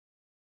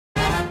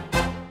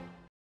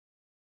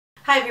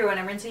Hi everyone,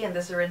 I'm Rincey and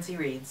this is Rincey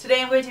Reads.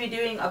 Today I'm going to be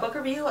doing a book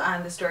review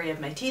on The Story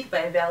of My Teeth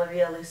by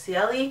Valeria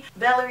Luiselli.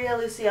 Valeria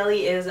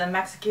Luiselli is a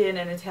Mexican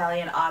and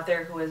Italian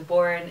author who was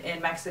born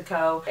in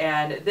Mexico,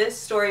 and this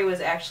story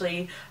was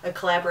actually a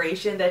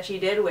collaboration that she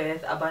did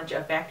with a bunch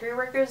of factory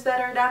workers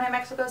that are down in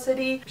Mexico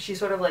City. She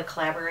sort of like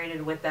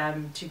collaborated with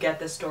them to get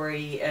the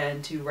story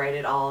and to write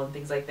it all and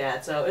things like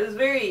that. So it was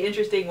very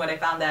interesting when I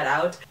found that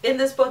out. In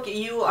this book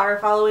you are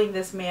following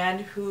this man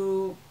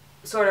who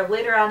sort of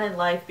later on in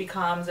life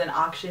becomes an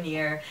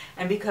auctioneer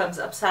and becomes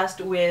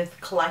obsessed with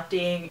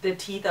collecting the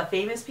teeth of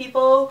famous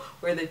people,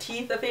 or the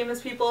teeth of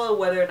famous people.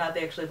 Whether or not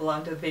they actually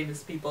belong to the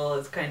famous people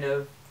is kind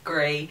of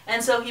gray.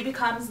 And so he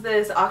becomes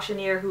this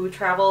auctioneer who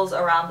travels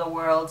around the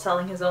world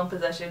selling his own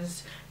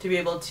possessions to be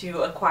able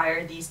to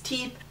acquire these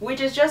teeth,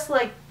 which is just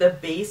like the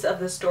base of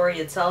the story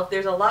itself.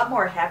 There's a lot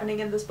more happening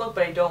in this book,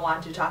 but I don't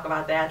want to talk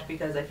about that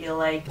because I feel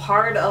like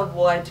part of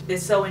what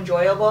is so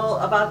enjoyable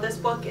about this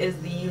book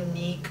is the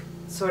unique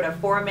sort of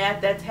format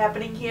that's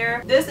happening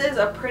here. This is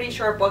a pretty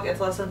short book. It's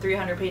less than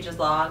 300 pages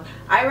long.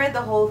 I read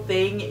the whole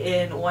thing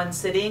in one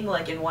sitting,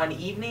 like in one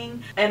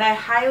evening, and I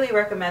highly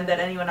recommend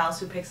that anyone else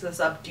who picks this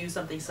up do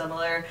something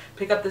similar.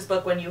 Pick up this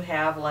book when you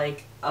have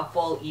like a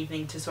full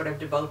evening to sort of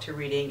devote to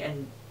reading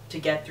and to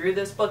get through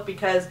this book,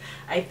 because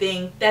I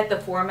think that the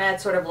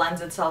format sort of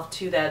lends itself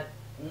to that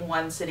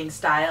one sitting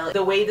style.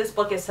 The way this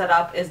book is set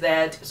up is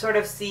that you sort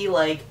of see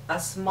like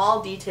a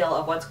small detail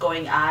of what's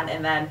going on,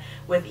 and then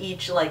with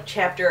each like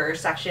chapter or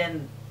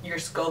section your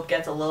scope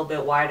gets a little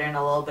bit wider and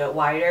a little bit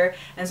wider,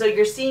 and so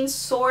you're seeing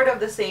sort of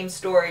the same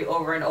story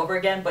over and over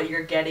again, but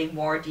you're getting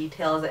more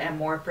details and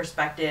more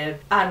perspective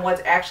on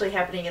what's actually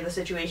happening in the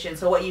situation.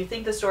 So what you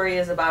think the story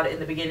is about in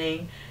the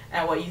beginning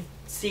and what you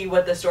see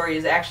what the story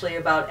is actually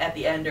about at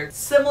the end are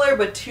similar,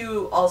 but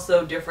two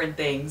also different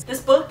things. This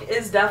book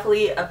is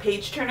definitely a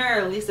page turner, or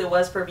at least it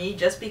was for me,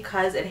 just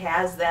because it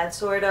has that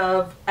sort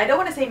of, I don't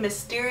want to say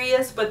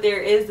mysterious, but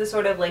there is this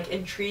sort of like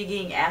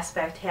intriguing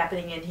aspect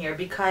happening in here,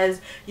 because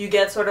you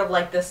get sort of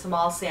like this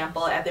small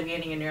sample at the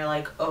beginning and you're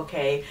like,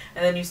 okay,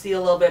 and then you see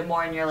a little bit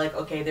more and you're like,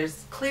 okay,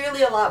 there's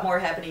clearly a lot more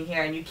happening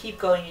here, and you keep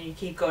going and you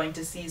keep going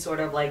to see sort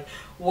of like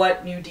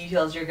what new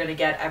details you're going to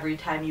get every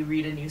time you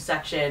read a new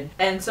section.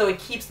 And so it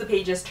keeps the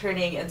pages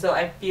turning, and so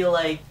I feel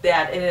like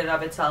that in and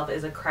of itself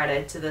is a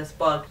credit to this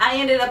book. I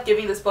ended up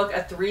giving this book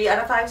a 3 out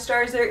of 5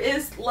 stars. There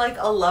is like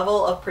a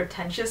level of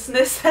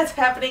pretentiousness that's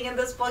happening in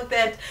this book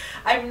that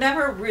I'm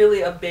never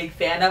really a big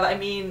fan of. I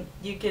mean,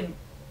 you can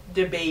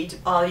debate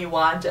all you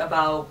want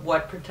about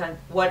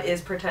what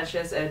is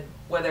pretentious and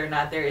whether or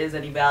not there is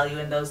any value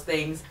in those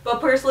things, but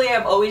personally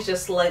I'm always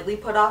just slightly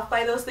put off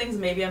by those things.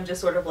 Maybe I'm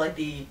just sort of like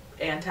the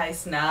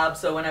anti-snob,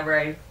 so whenever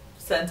I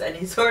sense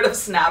any sort of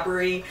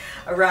snobbery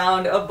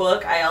around a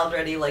book I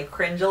already like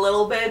cringe a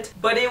little bit.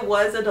 But it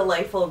was a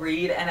delightful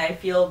read, and I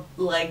feel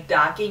like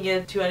docking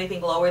it to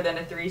anything lower than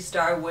a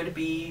 3-star would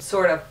be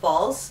sort of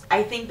false.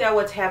 I think that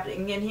what's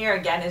happening in here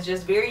again is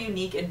just very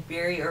unique and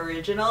very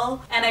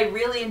original, and I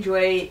really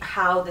enjoy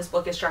how this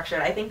book is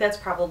structured. I think that's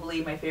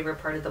probably my favorite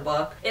part of the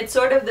book. It's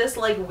sort of this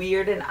like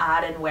weird and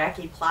odd and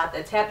wacky plot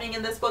that's happening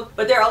in this book,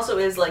 but there also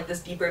is like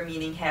this deeper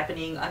meaning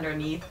happening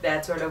underneath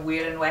that sort of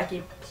weird and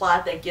wacky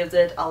plot that gives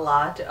it a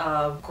lot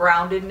of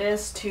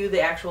groundedness to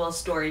the actual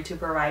story, to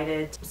provide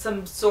it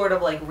some sort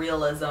of like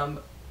realism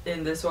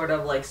in this sort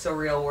of like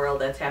surreal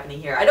world that's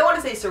happening here. I don't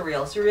want to say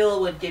surreal.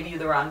 Surreal would give you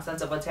the wrong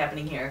sense of what's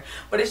happening here,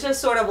 but it's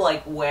just sort of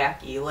like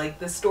wacky. Like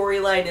the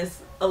storyline is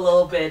a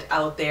little bit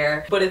out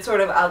there, but it's sort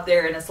of out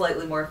there in a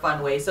slightly more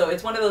fun way. So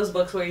it's one of those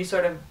books where you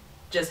sort of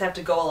just have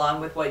to go along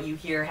with what you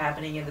hear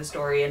happening in the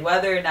story, and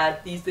whether or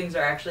not these things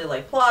are actually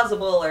like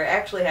plausible or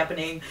actually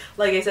happening,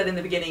 like I said in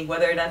the beginning,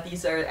 whether or not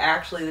these are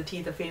actually the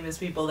teeth of famous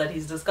people that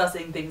he's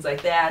discussing, things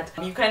like that.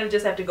 You kind of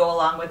just have to go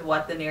along with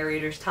what the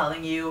narrator's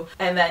telling you,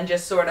 and then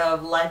just sort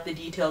of let the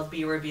details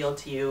be revealed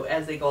to you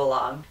as they go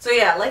along. So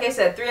yeah, like I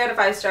said, 3 out of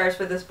 5 stars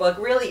for this book.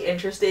 Really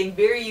interesting,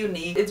 very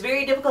unique. It's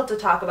very difficult to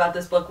talk about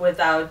this book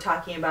without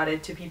talking about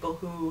it to people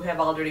who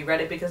have already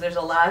read it, because there's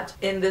a lot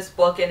in this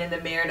book and in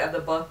the merit of the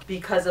book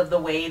because of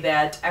the way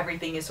that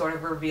everything is sort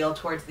of revealed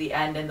towards the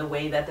end and the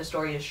way that the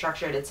story is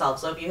structured itself.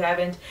 So if you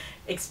haven't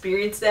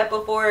experienced that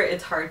before,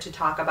 it's hard to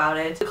talk about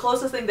it. The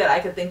closest thing that I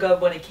could think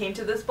of when it came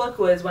to this book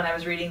was when I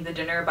was reading The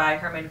Dinner by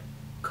Herman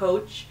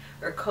Koch,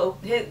 or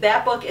Koch.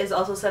 That book is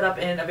also set up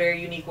in a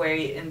very unique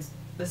way, in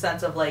the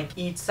sense of like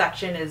each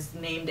section is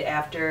named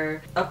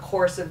after a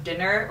course of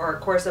dinner or a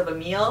course of a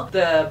meal.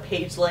 The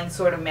page length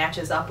sort of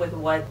matches up with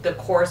what the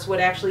course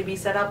would actually be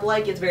set up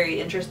like. It's very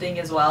interesting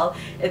as well.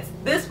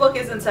 This book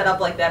isn't set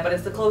up like that, but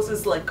it's the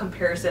closest like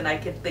comparison I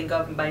could think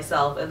of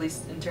myself, at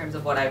least in terms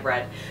of what I've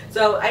read.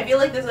 So I feel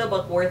like this is a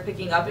book worth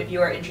picking up if you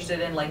are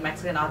interested in like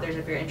Mexican authors,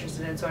 if you're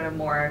interested in sort of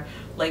more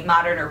like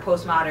modern or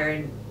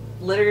postmodern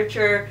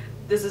literature.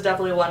 This is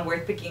definitely one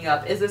worth picking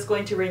up. Is this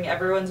going to ring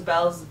everyone's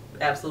bells?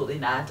 Absolutely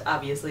not,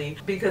 obviously,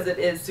 because it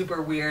is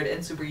super weird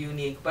and super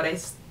unique, but I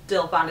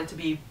still found it to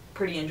be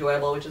pretty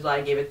enjoyable, which is why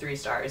I gave it 3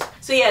 stars.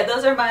 So yeah,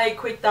 those are my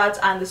quick thoughts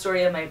on The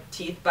Story of My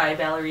Teeth by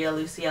Valeria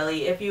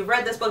Luiselli. If you've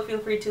read this book, feel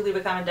free to leave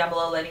a comment down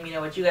below letting me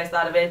know what you guys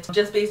thought of it.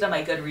 Just based on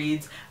my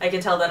Goodreads, I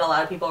can tell that a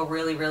lot of people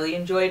really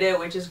enjoyed it,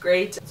 which is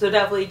great. So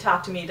definitely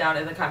talk to me down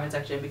in the comment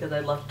section because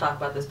I'd love to talk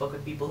about this book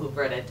with people who've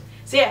read it.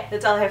 So yeah,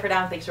 that's all I have for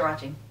now. Thanks for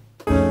watching.